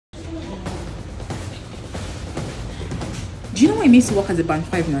Do you know what it means to work as a band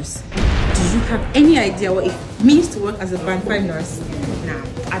 5 nurse? Do you have any idea what it means to work as a band 5 nurse? Nah,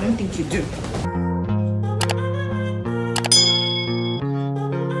 I don't think you do.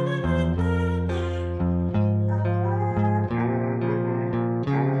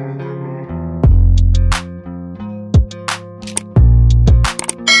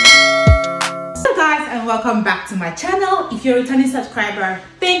 Welcome back to my channel. If you're a returning subscriber,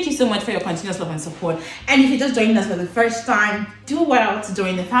 thank you so much for your continuous love and support. And if you're just joining us for the first time, do well to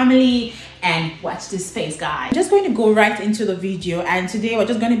join the family and watch this space, guys. I'm just going to go right into the video, and today we're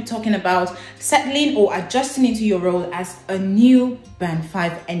just going to be talking about settling or adjusting into your role as a new band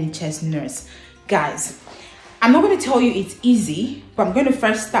 5 NHS nurse. Guys, I'm not going to tell you it's easy, but I'm going to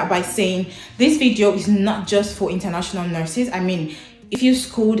first start by saying this video is not just for international nurses. I mean, if you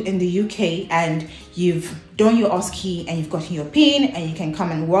schooled in the UK and you've done your OSCE and you've gotten your PIN and you can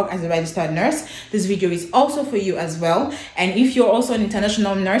come and work as a registered nurse, this video is also for you as well. And if you're also an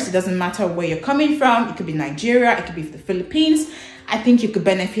international nurse, it doesn't matter where you're coming from. It could be Nigeria, it could be the Philippines. I think you could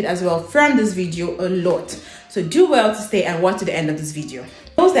benefit as well from this video a lot. So do well to stay and watch to the end of this video.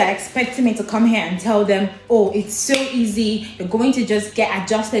 Those that are expecting me to come here and tell them, oh, it's so easy, you're going to just get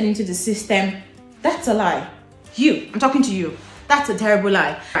adjusted into the system, that's a lie. I'm talking to you. That's a terrible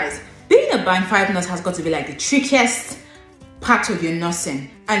lie. Guys, being a band 5 nurse has got to be like the trickiest part of your nursing.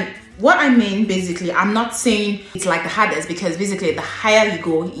 And what I mean, basically, I'm not saying it's like the hardest, because basically the higher you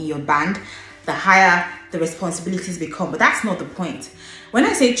go in your band, the higher the responsibilities become. But that's not the point. When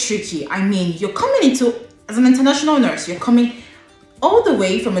I say tricky, I mean you're coming into, as an international nurse, you're coming all the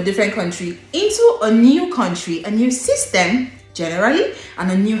way from a different country into a new country, a new system generally, and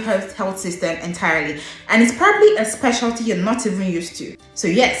a new health system entirely, and it's probably a specialty you're not even used to. So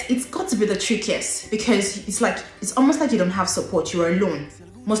yes, it's got to be the trickiest, because it's almost like you don't have support. You're alone.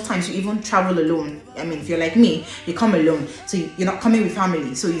 Most times you even travel alone. I mean, if you're like me, you come alone, so you're not coming with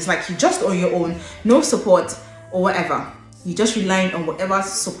family, so it's like you're just on your own, no support or whatever. You're just relying on whatever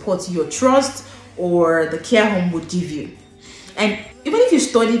support your trust or the care home would give you. And even if you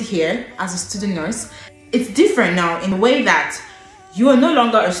studied here as a student nurse, it's different now in a way that you are no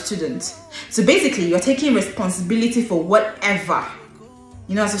longer a student. So basically, you're taking responsibility for whatever.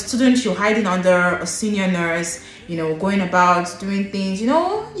 You know, as a student, you're hiding under a senior nurse, you know, going about doing things, you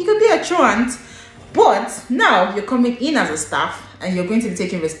know, you could be a truant. But now you're coming in as a staff and you're going to be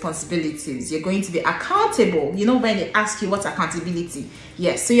taking responsibilities. You're going to be accountable. You know, when they ask you what's accountability?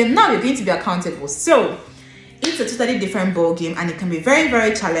 Yes, so you're going to be accountable. So it's a totally different ball game, and it can be very,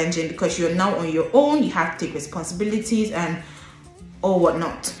 very challenging because you're now on your own. You have to take responsibilities and all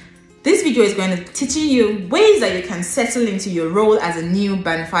whatnot. This video is going to teaching you ways that you can settle into your role as a new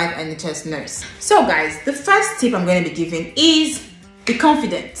band 5 NHS nurse. So guys, the first tip I'm going to be giving is be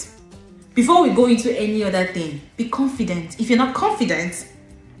confident. Before we go into any other thing, be confident. If you're not confident,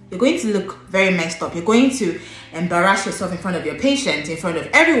 you're going to look very messed up. You're going to embarrass yourself in front of your patients, in front of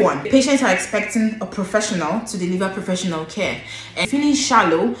everyone. Patients are expecting a professional to deliver professional care. And feeling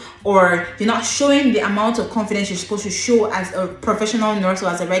shallow, or you're not showing the amount of confidence you're supposed to show as a professional nurse or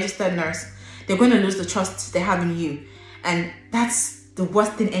as a registered nurse, they're going to lose the trust they have in you. And that's the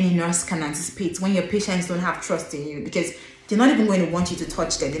worst thing any nurse can anticipate, when your patients don't have trust in you, because they're not even going to want you to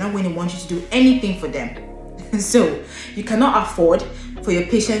touch them. They're not going to want you to do anything for them. So you cannot afford for your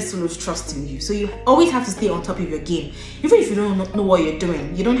patients to lose trust in you. So you always have to stay on top of your game. Even if you don't know what you're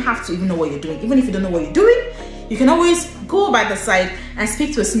doing, you don't have to even know what you're doing. Even if you don't know what you're doing, you can always go by the side and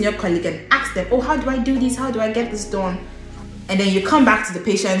speak to a senior colleague and ask them, oh, how do I do this? How do I get this done? And then you come back to the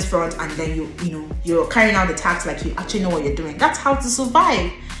patient's front, and then you're carrying out the tasks like you actually know what you're doing. That's how to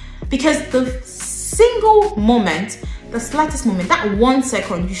survive. Because the single moment, the slightest moment, that 1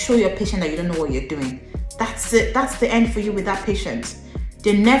 second you show your patient that you don't know what you're doing, that's it. That's the end for you with that patient.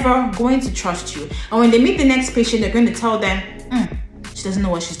 They're never going to trust you. And when they meet the next patient, they're going to tell them, she doesn't know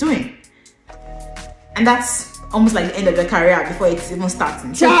what she's doing. And that's almost like the end of their career before it's even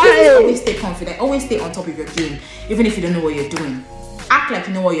starting. So always stay confident. Always stay on top of your game, even if you don't know what you're doing. Act like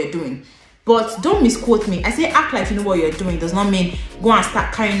you know what you're doing. But don't misquote me. I say act like you know what you're doing does not mean go and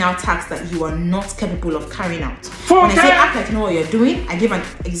start carrying out tasks that you are not capable of carrying out. When I say act like you know what you're doing, I give an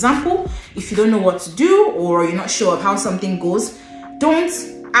example. If you don't know what to do, or you're not sure of how something goes, don't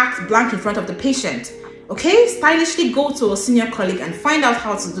act blank in front of the patient. Okay? Stylishly go to a senior colleague and find out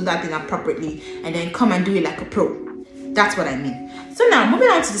how to do that thing appropriately, and then come and do it like a pro. That's what I mean. So now, moving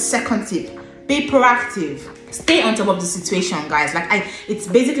on to the second tip. Be proactive. Stay on top of the situation, guys. It's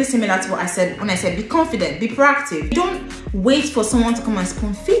basically similar to what I said when I said be confident, be proactive. You don't wait for someone to come and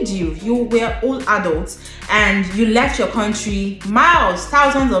spoon feed you. You were all adults and you left your country miles,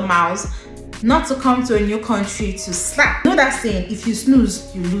 thousands of miles, not to come to a new country to slack. You know that saying, if you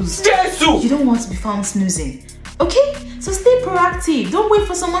snooze, you lose. You don't want to be found snoozing. Okay? So stay proactive. Don't wait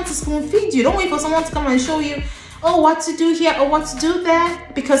for someone to spoon feed you. Don't wait for someone to come and show you, oh, what to do here or what to do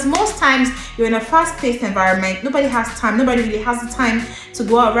there. Because most times you're in a fast-paced environment. Nobody has time. Nobody really has the time to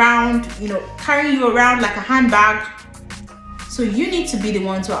go around, you know, carrying you around like a handbag. So you need to be the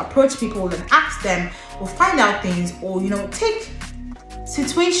one to approach people and ask them or find out things, or, you know, take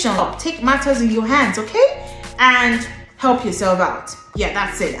situation up, take matters in your hands, okay? And help yourself out. Yeah,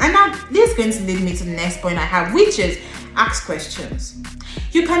 that's it. And now this is going to lead me to the next point I have, which is ask questions.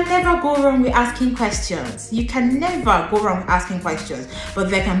 You can never go wrong with asking questions. You can never go wrong with asking questions, but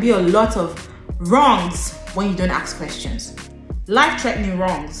there can be a lot of wrongs when you don't ask questions. Life-threatening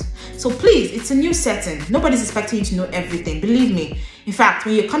wrongs. So please, it's a new setting. Nobody's expecting you to know everything, believe me. In fact,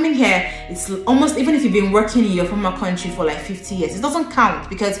 when you're coming here, it's almost, even if you've been working in your former country for like 50 years, it doesn't count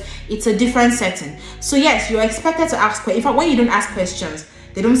because it's a different setting. So yes, you're expected to ask questions. In fact, when you don't ask questions,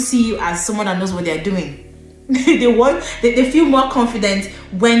 they don't see you as someone that knows what they're doing. they feel more confident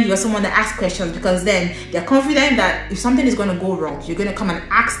when you're someone that asks questions, because then they're confident that if something is going to go wrong, you're going to come and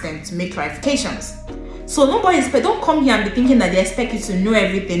ask them to make clarifications. So don't come here and be thinking that they expect you to know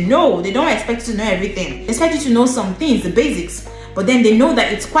everything. No, they don't expect you to know everything. They expect you to know some things, the basics. But then they know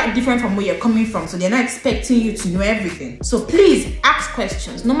that it's quite different from where you're coming from. So they're not expecting you to know everything. So please ask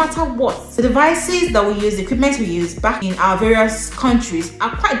questions, no matter what. The devices that we use, the equipment we use back in our various countries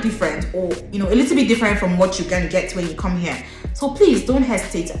are quite different, or, you know, a little bit different from what you're going to get when you come here. So please don't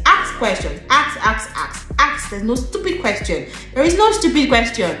hesitate to ask questions. Ask. There's no stupid question. There is no stupid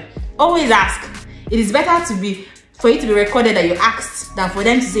question. Always ask. It is better for you to be recorded that you asked than for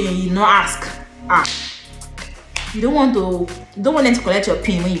them to say you not ask. You don't want them to collect your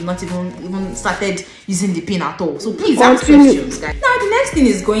pin when you've not even started using the pin at all. So please ask questions, guys. Now the next thing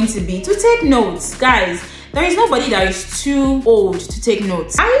is going to be to take notes, guys. There is nobody that is too old to take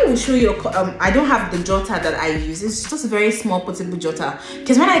notes. I will show you. I don't have the jotter that I use. It's just a very small portable jotter.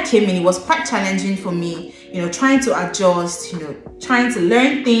 Because when I came in, it was quite challenging for me. You know, trying to adjust. You know, trying to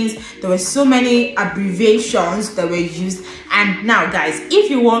learn things. There were so many abbreviations that were used. And now, guys, if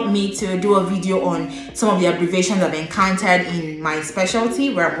you want me to do a video on some of the abbreviations I've encountered in my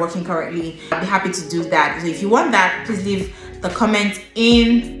specialty where I'm working currently, I'll be happy to do that. So if you want that, please leave the comment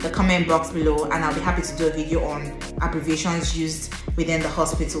in the comment box below, and I'll be happy to do a video on abbreviations used within the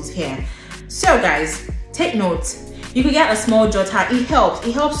hospitals here. So guys, take notes. You can get a small jotter. It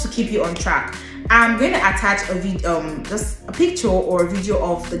helps to keep you on track. I'm going to attach a video, just a picture or a video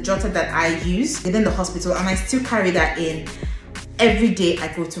of the jotter that I use within the hospital, and I still carry that in every day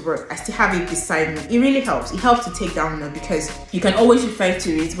I go to work. I still have it beside me. It really helps. It helps to take down notes, because you can always refer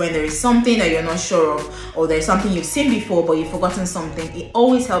to it when there is something that you're not sure of, or there's something you've seen before but you've forgotten something. It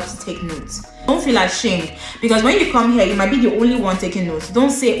always helps to take notes. Don't feel ashamed, because when you come here, you might be the only one taking notes. Don't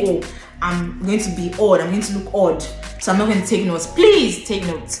say, oh, I'm going to be odd, I'm going to look odd, so I'm not going to take notes. Please take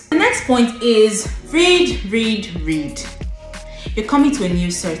notes. The next point is read. You're coming to a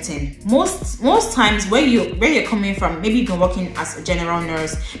new setting. Most times where you're coming from, maybe you've been working as a general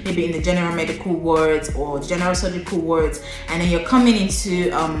nurse, maybe in the general medical wards or general surgical wards, and then you're coming into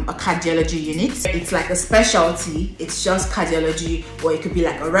a cardiology unit. It's like a specialty. It's just cardiology, or it could be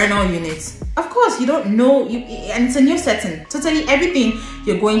like a renal unit. Of course, you don't know, and it's a new setting. Totally, everything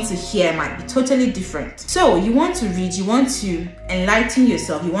you're going to hear might be totally different. So you want to read, you want to enlighten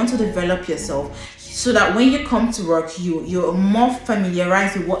yourself, you want to develop yourself, so that when you come to work, you're more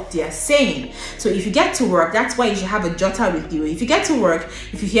familiarized with what they are saying. So if you get to work, that's why you should have a jotter with you. If you get to work,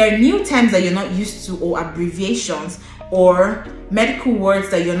 if you hear new terms that you're not used to, or abbreviations, or medical words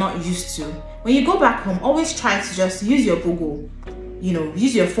that you're not used to, when you go back home, always try to just use your Google. You know,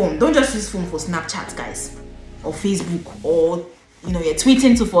 use your phone. Don't just use phone for Snapchat, guys, or Facebook, or, you know, you're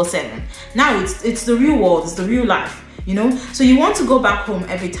tweeting 247. Now it's the real world, it's the real life. You know, so you want to go back home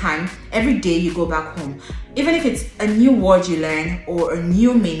every day you go back home, even if it's a new word you learn, or a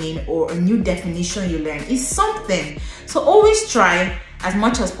new meaning, or a new definition you learn. It's something. So always try as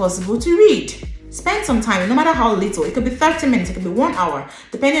much as possible to read. Spend some time, no matter how little. It could be 30 minutes, it could be 1 hour,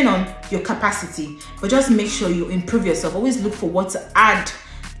 depending on your capacity. But just make sure you improve yourself. Always look for what to add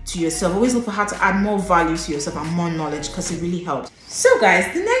to yourself. Always look for how to add more value to yourself and more knowledge, because it really helps. So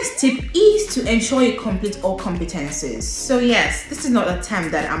guys, the next tip is to ensure you complete all competencies. So yes, this is not a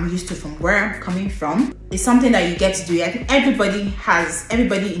term that I'm used to from where I'm coming from. It's something that you get to do. I think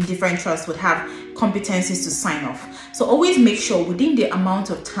everybody in different trusts would have competencies to sign off. So always make sure within the amount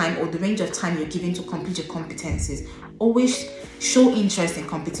of time or the range of time you're given to complete your competencies, always show interest in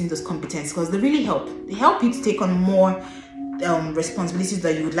completing those competencies, because they really help. They help you to take on more responsibilities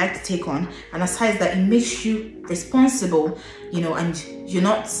that you would like to take on, and aside that, it makes you responsible, you know, and you're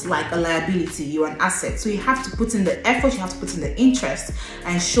not like a liability, you're an asset. So you have to put in the effort, you have to put in the interest,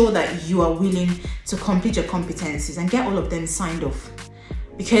 and show that you are willing to complete your competencies and get all of them signed off.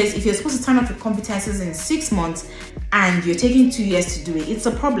 Because if you're supposed to sign off your competencies in 6 months and you're taking 2 years to do it, it's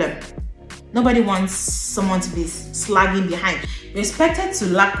a problem. Nobody wants someone to be slagging behind. You're expected to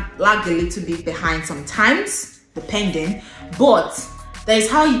lag a little bit behind sometimes, depending, but that is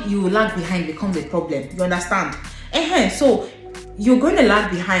how you lag behind becomes a problem. You understand? So you're going to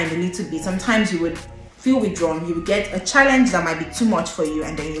lag behind a little bit. Sometimes you would feel withdrawn, you will get a challenge that might be too much for you,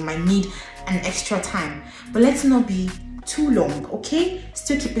 and then you might need an extra time. But let's not be too long, okay?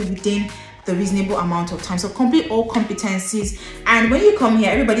 Still keep it within the reasonable amount of time. So complete all competencies, and when you come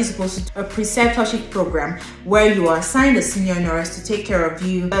here, everybody's supposed to do a preceptorship program where you are assigned a senior nurse to take care of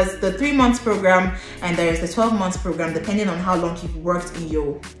you. There's the 3 months program and there is the 12 months program, depending on how long you've worked in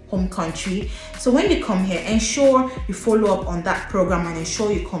your home country. So when you come here, ensure you follow up on that program and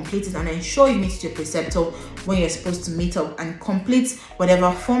ensure you complete it, and ensure you meet your preceptor when you're supposed to meet up, and complete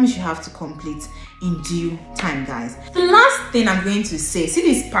whatever forms you have to complete in due time, guys. The last thing I'm going to say, see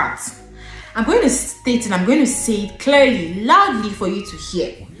this part, I'm going to state it, I'm going to say it clearly, loudly for you to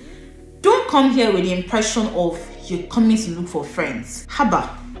hear. Don't come here with the impression of you're coming to look for friends. Haba.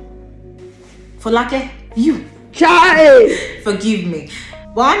 Folake, you. Chai! Forgive me.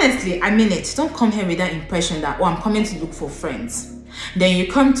 But honestly, I mean it. Don't come here with that impression that, oh, I'm coming to look for friends. Then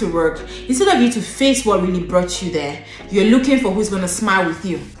you come to work, instead of you to face what really brought you there, you're looking for who's going to smile with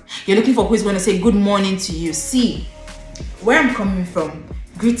you. You're looking for who's going to say good morning to you. See, where I'm coming from,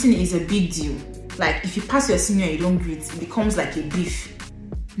 greeting is a big deal. Like, if you pass your senior and you don't greet, it becomes like a beef.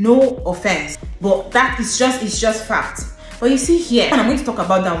 No offense, but that is just fact. But you see here, and I'm going to talk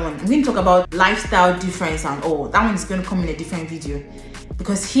about that one. I'm going to talk about lifestyle difference and all. That one is going to come in a different video.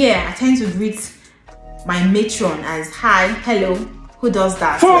 Because here, I tend to greet my matron as hi, hello. Who does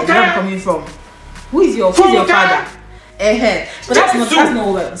that? Like, where I'm coming from. Who's your father? But that's not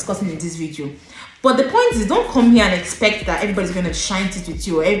what we're discussing in this video. But the point is, don't come here and expect that everybody's going to shine teeth with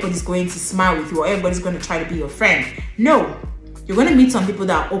you, or everybody's going to smile with you, or everybody's going to try to be your friend. No. You're going to meet some people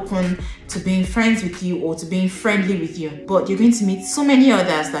that are open to being friends with you or to being friendly with you. But you're going to meet so many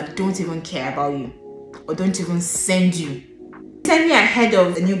others that don't even care about you or don't even send you. Recently, I heard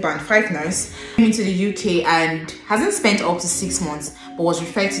of a new band 5 nurse came into the UK and hasn't spent up to 6 months, but was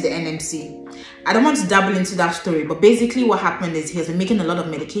referred to the NMC. I don't want to dabble into that story, but basically what happened is he has been making a lot of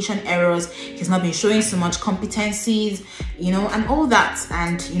medication errors. He's not been showing so much competencies, you know, and all that.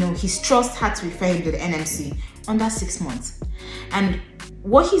 And, you know, his trust had to refer him to the NMC under 6 months. And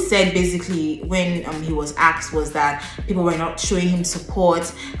what he said basically when he was asked was that people were not showing him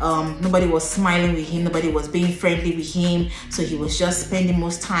support, nobody was smiling with him, nobody was being friendly with him, so he was just spending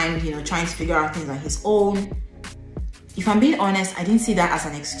most time, you know, trying to figure out things on his own. If I'm being honest, I didn't see that as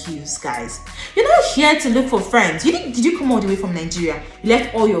an excuse, guys. You're not here to look for friends. Did you come all the way from Nigeria? You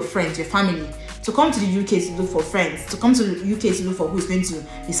left all your friends, your family, to come to the UK to look for friends, to come to the UK to look for who's going to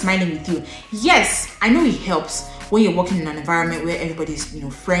be smiling with you. Yes, I know it helps when you're working in an environment where everybody's, you know,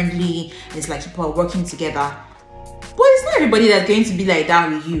 friendly, and it's like people are working together. But it's not everybody that's going to be like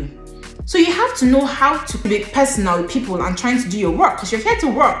that with you. So you have to know how to be personal with people and trying to do your work, because you're here to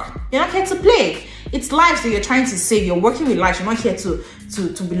work. You're not here to play. It's lives that you're trying to save. You're working with lives. You're not here to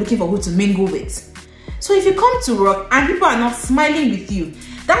be looking for who to mingle with. So if you come to work and people are not smiling with you,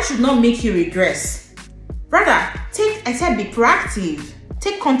 that should not make you regress. Rather, I said be proactive.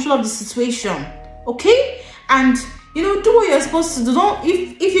 Take control of the situation. Okay? And, you know, do what you're supposed to do.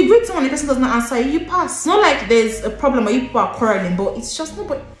 If you greet someone and the person does not answer you, you pass. It's not like there's a problem or you people are quarreling, but it's just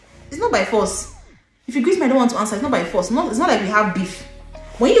it's not by force. If you greet me, I don't want to answer, it's not by force. It's not like we have beef.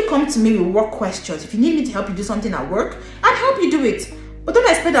 When you come to me with work questions, if you need me to help you do something at work, I'll help you do it. But don't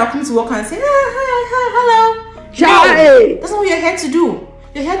expect that I'll come to work and say, hi, hello. No, that's not what you're here to do.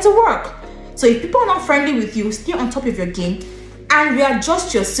 You're here to work. So if people are not friendly with you, stay on top of your game and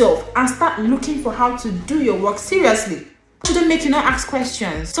readjust yourself and start looking for how to do your work seriously. It shouldn't make you not ask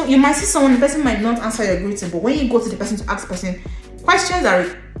questions. So you might see someone, the person might not answer your greeting, but when you go to the person to ask person questions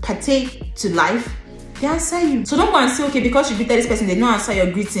that pertain to life, they answer you. So don't go and say, okay, because you greeted this person, they don't answer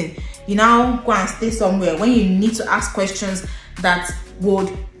your greeting, you now go and stay somewhere when you need to ask questions that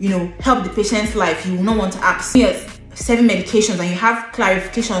would, you know, help the patient's life. You will not want to ask. You're serving medications and you have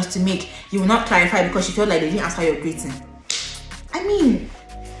clarifications to make, you will not clarify because you feel like they didn't answer your greeting. I mean,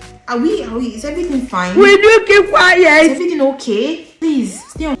 is everything fine? Will you keep quiet? Is everything okay? Please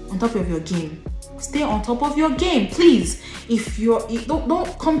stay on top of your game. Stay on top of your game, please. If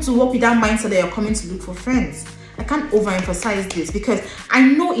don't come to work with that mindset that you're coming to look for friends. I can't overemphasize this because I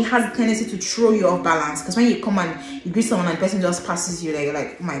know it has a tendency to throw you off balance. Because when you come and you greet someone and the person just passes you, like you're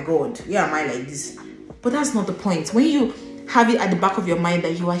like, oh my God, where am I like this? But that's not the point. When you have it at the back of your mind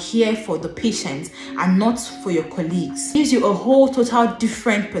that you are here for the patient and not for your colleagues, it gives you a whole total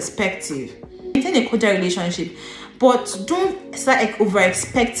different perspective. Maintain a cordial relationship, but don't start like over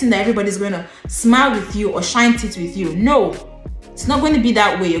expecting that everybody's going to smile with you or shine teeth with you. No, it's not going to be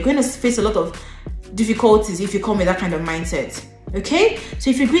that way. You're going to face a lot of difficulties if you come with that kind of mindset. Okay, so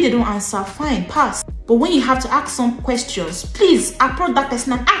if you agree they don't answer, fine, pass. But when you have to ask some questions, please approach that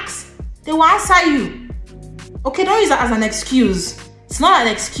person and ask. They will answer you. Okay, don't use that as an excuse. It's not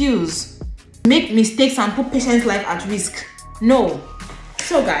an excuse. Make mistakes and put patients' life at risk. No.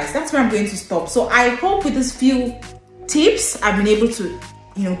 So guys, that's where I'm going to stop. So I hope with these few tips, I've been able to,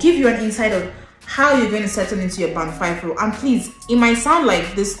 give you an insight of how you're going to settle into your band 5 role. And please, it might sound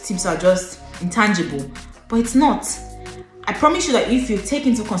like these tips are just intangible, but it's not. I promise you that if you take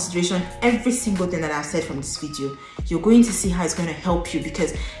into consideration every single thing that I've said from this video, you're going to see how it's going to help you,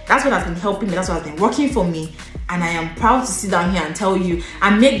 because that's what has been helping me, that's what has been working for me, and I am proud to sit down here and tell you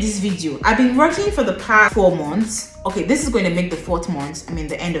and make this video. I've been working for the past 4 months. Okay, this is going to make the 4th month,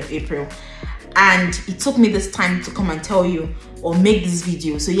 the end of April, and it took me this time to come and tell you or make this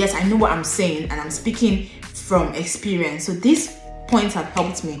video. So yes, I know what I'm saying and I'm speaking from experience. So this points have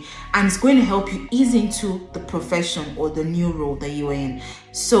helped me, and it's going to help you ease into the profession or the new role that you are in.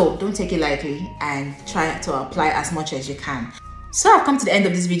 So don't take it lightly and try to apply as much as you can. So I've come to the end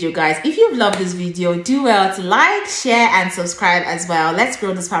of this video, guys. If you've loved this video, do well to like, share and subscribe as well. Let's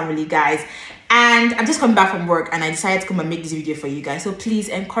grow this family, guys. And I'm just coming back from work and I decided to come and make this video for you guys. So please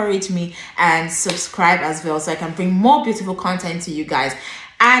encourage me and subscribe as well so I can bring more beautiful content to you guys.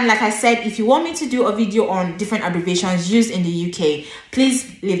 And like I said, if you want me to do a video on different abbreviations used in the UK,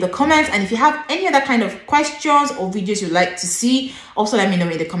 please leave the comments. And if you have any other kind of questions or videos you'd like to see, also let me know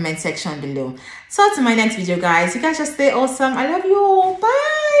in the comment section below. So to my next video, guys, you guys just stay awesome. I love you all.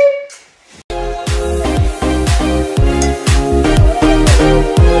 Bye.